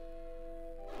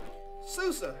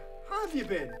 Susa, how have you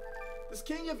been? This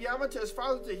king of Yamata is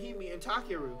father to Himi and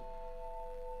Takeru.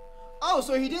 Oh,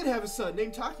 so he did have a son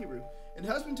named Takeru, and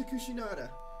husband to Kushinada.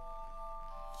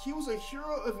 He was a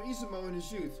hero of Izumo in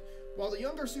his youth. While the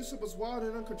younger Susa was wild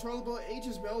and uncontrollable, age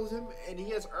has melded him, and he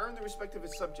has earned the respect of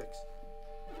his subjects.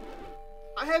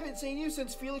 I haven't seen you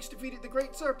since Felix defeated the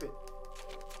Great Serpent.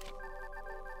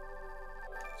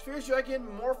 Sphere's Dragon,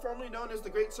 more formally known as the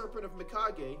Great Serpent of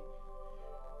Mikage,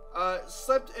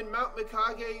 slept in Mount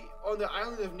Mikage on the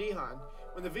island of Nihon.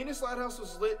 When the Venus Lighthouse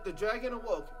was lit, the dragon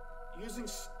awoke. Using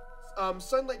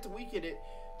sunlight to weaken it,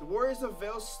 the warriors of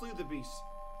Vale slew the beast.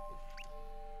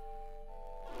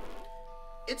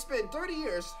 It's been 30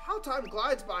 years. How time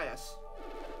glides by us.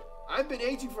 I've been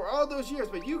aging for all those years,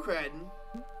 but you, Kraten.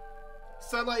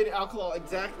 Sunlight and alcohol,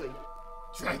 exactly.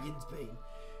 Dragon's Bane.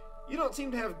 You don't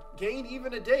seem to have gained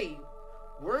even a day.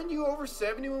 Weren't you over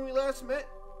 70 when we last met?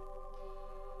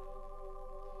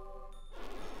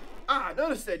 Ah,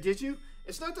 noticed that, did you?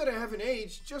 It's not that I haven't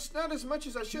aged, just not as much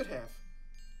as I should have.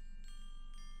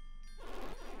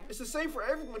 It's the same for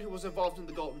everyone who was involved in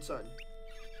the Golden Sun.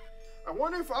 I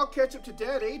wonder if I'll catch up to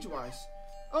Dad age-wise.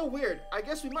 Oh, weird. I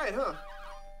guess we might, huh?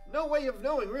 No way of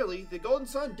knowing, really. The Golden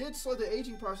Sun did slow the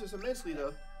aging process immensely,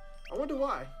 though. I wonder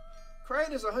why.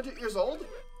 Kraten is 100 years old?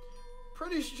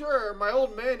 Pretty sure my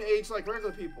old man aged like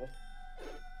regular people.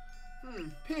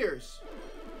 Piers.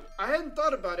 I hadn't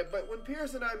thought about it, but when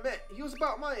Piers and I met, he was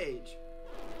about my age.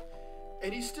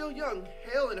 And he's still young,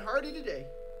 hale and hearty today.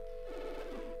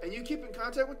 And you keep in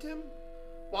contact with him?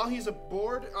 While he's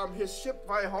aboard his ship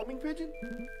via homing pigeon?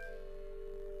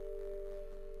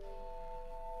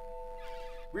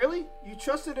 Really? You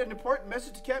trusted an important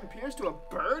message to Captain Pierce to a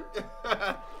bird?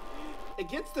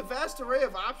 Against the vast array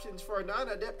of options for a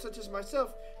non-adept such as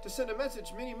myself to send a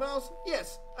message many miles?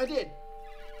 Yes, I did.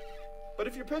 But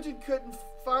if your pigeon couldn't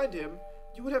find him,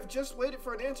 you would have just waited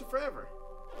for an answer forever.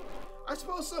 I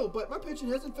suppose so, but my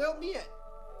pigeon hasn't failed me yet.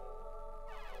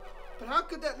 But how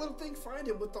could that little thing find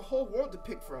him with the whole world to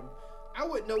pick from? I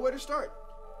wouldn't know where to start.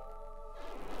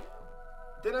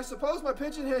 Then I suppose my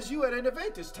pigeon has you at an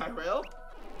advantage, Tyrell.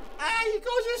 Ah, you go,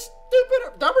 you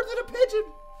stupid, dumber than a pigeon.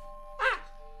 Ah!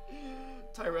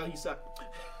 Tyrell, you suck.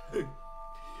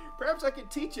 Perhaps I could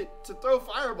teach it to throw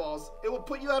fireballs. It would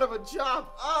put you out of a job.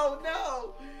 Oh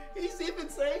no! He's even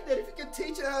saying that if you could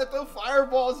teach it how to throw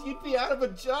fireballs, you'd be out of a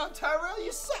job. Tyrell,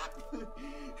 you suck.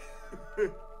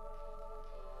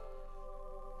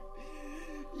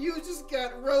 You just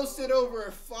got roasted over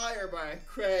a fire by a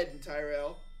Kraten,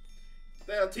 Tyrell.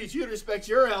 That'll teach you to respect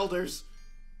your elders.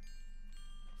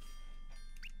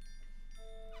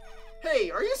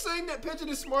 Hey, are you saying that pigeon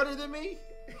is smarter than me?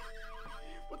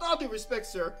 With all due respect,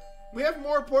 sir, we have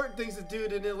more important things to do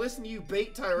than to listen to you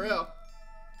bait Tyrell.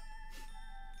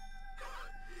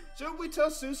 Shouldn't we tell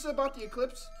Susa about the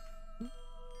eclipse?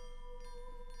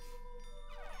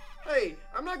 Hey,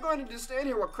 I'm not going to just stand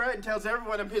here while Kraten tells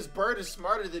everyone his bird is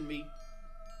smarter than me.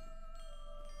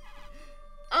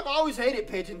 I've always hated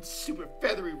pigeons, super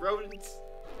feathery rodents.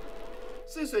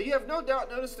 Susa, you have no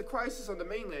doubt noticed the crisis on the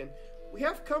mainland. We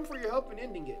have come for your help in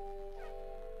ending it.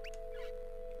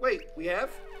 Wait, we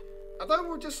have? I thought we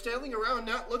were just standing around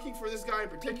not looking for this guy in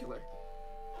particular.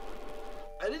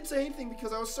 I didn't say anything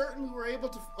because I was certain we were able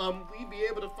to, we'd be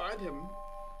able to find him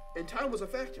and time was a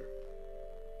factor.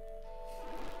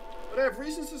 But I have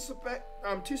reasons to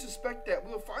suspect that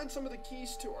we will find some of the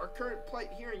keys to our current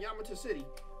plight here in Yamato City.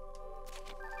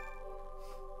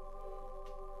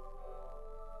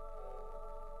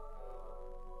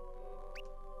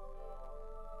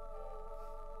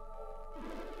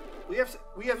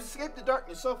 We have escaped the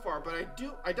darkness so far, but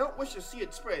I don't wish to see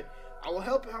it spread. I will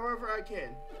help however I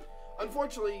can.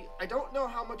 Unfortunately, I don't know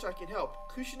how much I can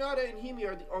help. Kushinada and Hime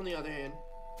are on the other hand.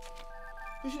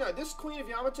 Kushinada, this queen of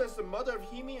Yamato is the mother of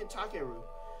Hime and Takeru.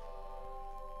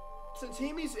 Since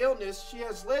Hime's illness, she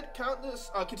has led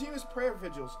countless continuous prayer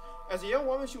vigils. As a young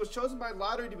woman, she was chosen by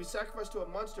lottery to be sacrificed to a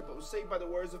monster, but was saved by the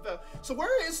words of Vel. So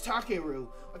where is Takeru?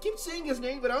 I keep saying his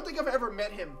name, but I don't think I've ever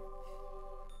met him.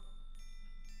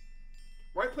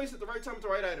 Right place at the right time with the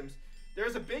right items. There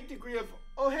is a big degree of,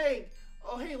 oh hey,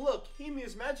 look, Hime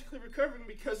is magically recovering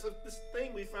because of this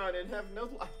thing we found and have no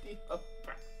idea about.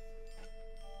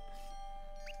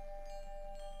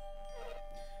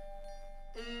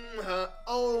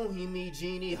 Oh, Hime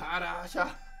Genie Harasha.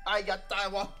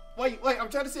 Wait, I'm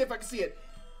trying to see if I can see it.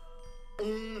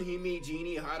 Hime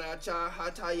Genie Haracha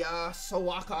Hataya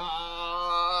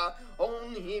Sowaka.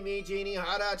 Hime Genie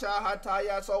Haracha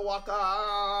Hataya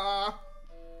Sowaka.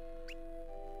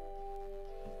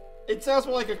 It sounds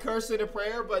more like a curse than a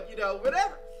prayer, but you know,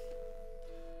 whatever.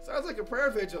 Sounds like a prayer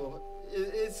vigil.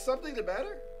 Is something the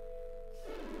matter?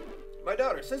 My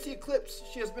daughter, since the eclipse,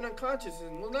 she has been unconscious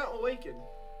and will not awaken.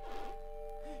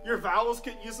 Your vowels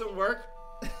could use some work.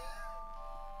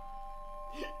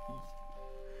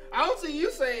 I don't see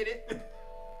you saying it.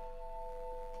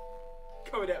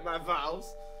 Coming at my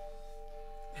vowels.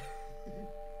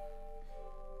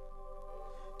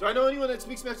 Do I know anyone that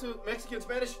speaks Mexican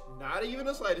Spanish? Not even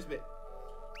the slightest bit.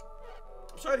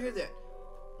 I'm sorry to hear that.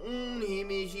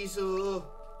 Hime Jisoo.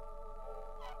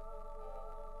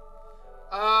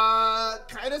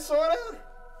 Kinda, sorta?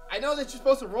 I know that you're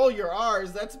supposed to roll your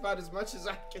R's. That's about as much as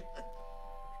I can.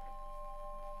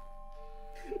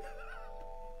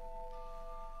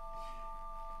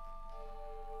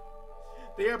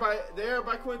 They are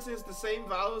by coincidence the same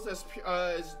vowels as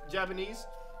Japanese.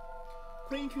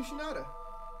 Queen Kushinada.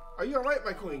 Are you alright,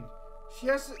 my queen? She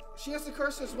has the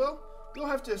curse as well? You'll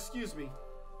have to excuse me.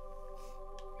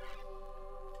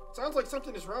 Sounds like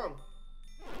something is wrong.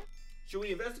 Should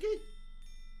we investigate?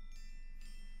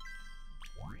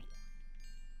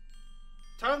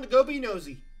 Time to go be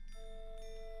nosy.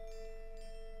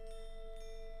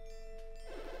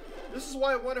 This is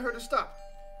why I wanted her to stop.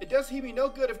 It does Hime no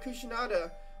good if Kushinada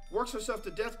works herself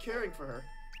to death caring for her.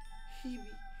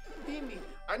 Hime,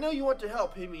 I know you want to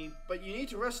help, Hime, but you need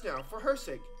to rest now, for her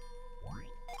sake.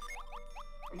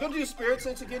 I'm going to do Spirit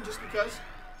Sense again just because.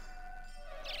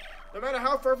 No matter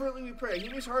how fervently we pray,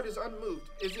 Hime's heart is unmoved.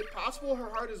 Is it possible her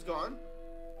heart is gone?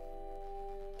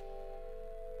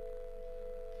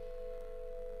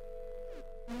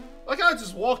 Like I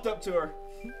just walked up to her.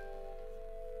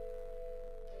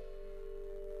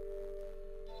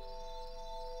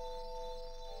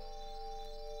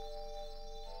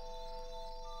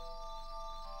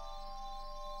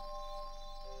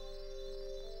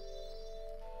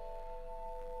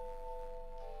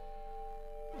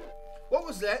 What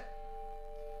was that?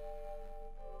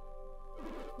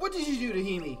 What did you do to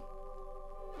Hime?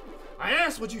 I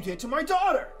asked what you did to my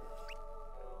daughter!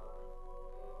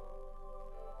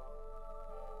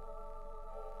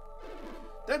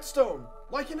 That stone,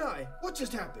 like an eye, what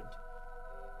just happened?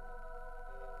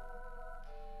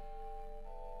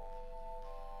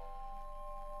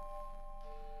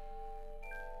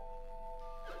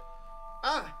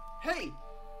 Ah, hey!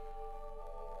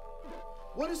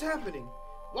 What is happening?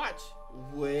 Watch.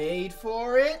 Wait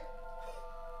for it.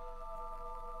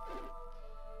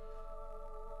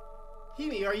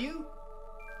 Hime, are you?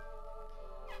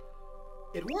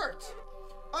 It worked.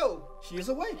 Oh, she is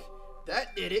awake.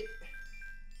 That did it.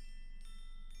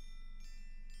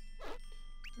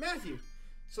 Matthew,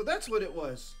 so that's what it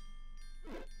was.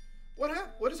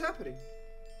 What is happening?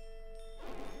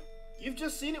 You've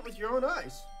just seen it with your own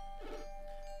eyes.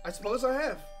 I suppose I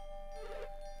have.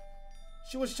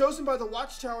 She was chosen by the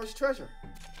Watchtower's treasure.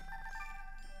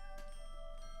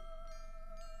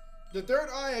 The third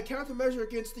eye, a countermeasure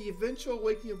against the eventual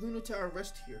awakening of Luna Tower,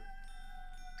 rests here.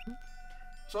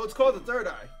 So it's called the third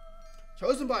eye.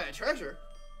 Chosen by a treasure?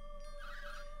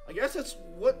 I guess that's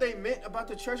what they meant about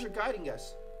the treasure guiding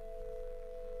us.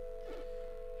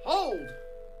 Hold!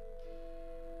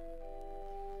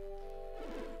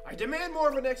 I demand more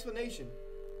of an explanation.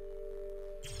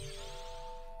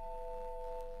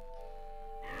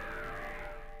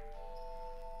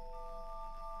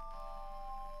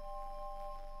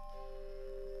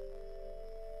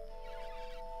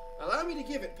 Allow me to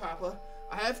give it, Papa.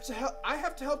 I have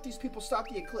to help these people stop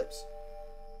the eclipse.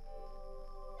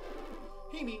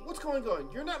 Himi, what's going on?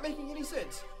 You're not making any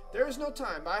sense. There is no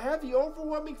time. I have the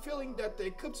overwhelming feeling that the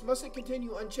eclipse mustn't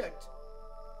continue unchecked.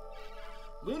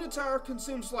 Luna Tower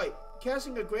consumes light,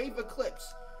 casting a grave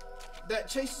eclipse that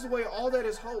chases away all that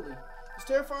is holy. This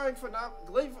terrifying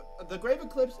the grave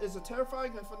eclipse is a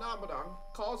terrifying phenomenon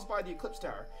caused by the eclipse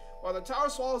tower. While the tower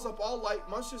swallows up all light,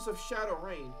 monsters of shadow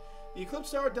reign. The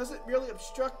eclipse tower doesn't really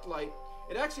obstruct light;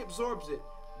 it actually absorbs it.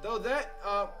 Though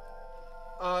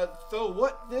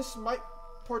what this might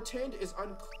portend is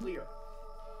unclear.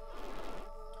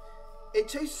 It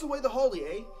chases away the holy,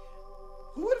 eh?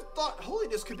 Who would have thought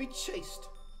holiness could be chased?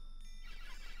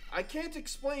 I can't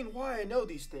explain why I know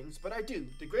these things, but I do.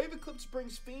 The grave eclipse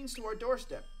brings fiends to our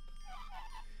doorstep.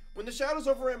 When the shadows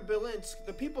overran Belinsk,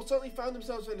 the people suddenly found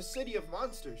themselves in a city of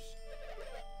monsters.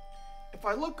 If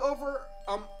I look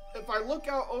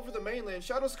out over the mainland,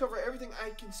 shadows cover everything I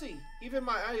can see, even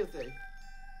my Ayothe.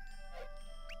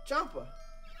 Champa.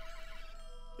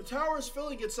 The tower is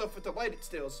filling itself with the light it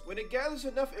steals. When it gathers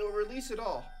enough, it will release it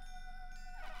all.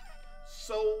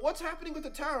 So what's happening with the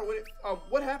tower when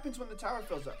what happens when the tower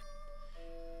fills up?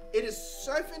 It is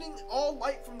siphoning all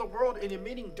light from the world and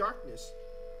emitting darkness.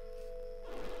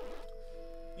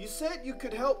 You said you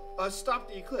could help us stop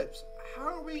the eclipse.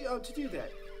 How are we to do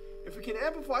that? If we can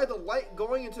amplify the light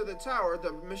going into the tower,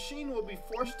 the machine will be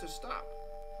forced to stop.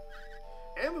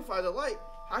 Amplify the light?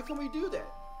 How can we do that?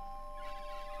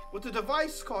 With a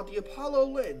device called the Apollo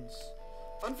lens.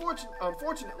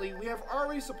 Unfortunately, we have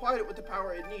already supplied it with the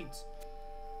power it needs.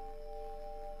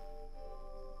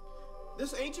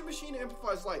 This ancient machine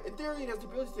amplifies light. In theory, it has the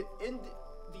ability to end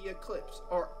the eclipse,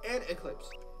 or an eclipse.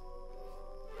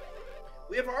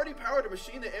 We have already powered a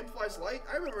machine that amplifies light?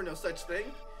 I remember no such thing.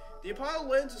 The Apollo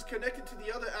lens is connected to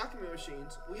the other alchemy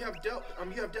machines you have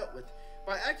dealt with.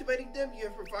 By activating them, you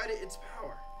have provided its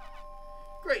power.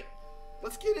 Great.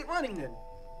 Let's get it running then.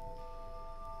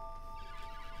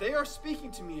 They are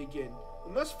speaking to me again.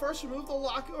 We must first remove the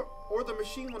lock or the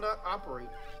machine will not operate.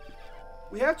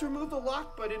 We have to remove the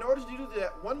lock, but in order to do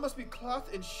that, one must be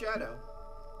clothed in shadow.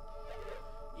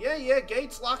 Yeah,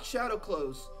 gates lock, shadow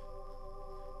close.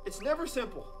 It's never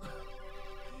simple.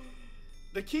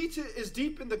 The key is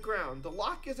deep in the ground. The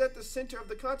lock is at the center of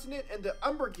the continent, and the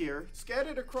Umber gear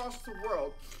scattered across the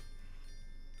world.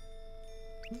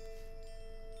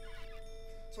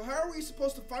 So how are we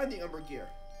supposed to find the Umber gear?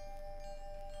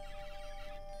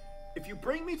 If you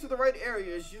bring me to the right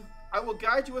areas, I will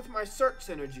guide you with my search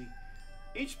synergy.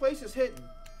 Each place is hidden.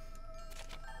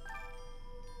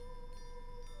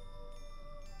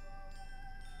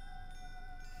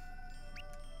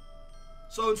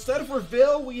 So instead of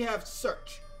reveal, we have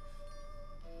search.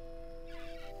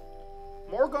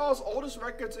 Morgul's oldest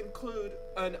records include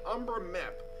an Umber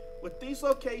map with these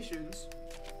locations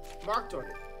marked on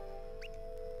it.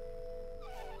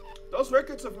 Those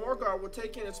records of Morgul were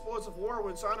taken in spoils of war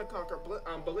when Sana conquered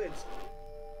Belinsk.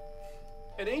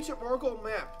 An ancient Morgul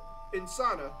map in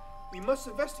Sana we must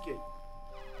investigate.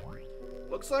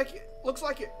 Looks like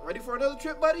it. Ready for another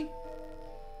trip, buddy?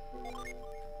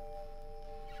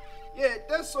 Yeah, it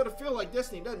does sort of feel like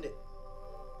Destiny, doesn't it?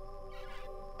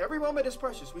 Every moment is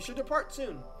precious. We should depart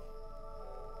soon.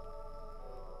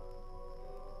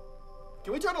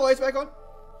 Can we turn the lights back on?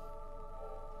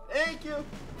 Thank you.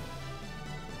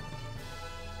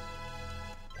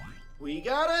 We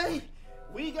got a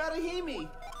Himi.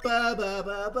 Ba ba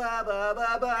ba ba ba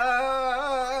ba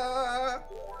ba.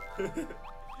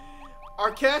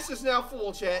 Our cast is now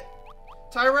full, chat.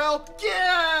 Tyrell, get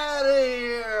out of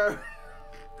here!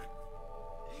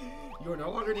 You are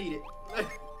no longer needed.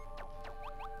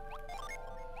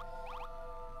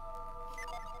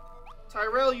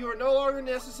 Tyrell, you are no longer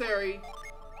necessary.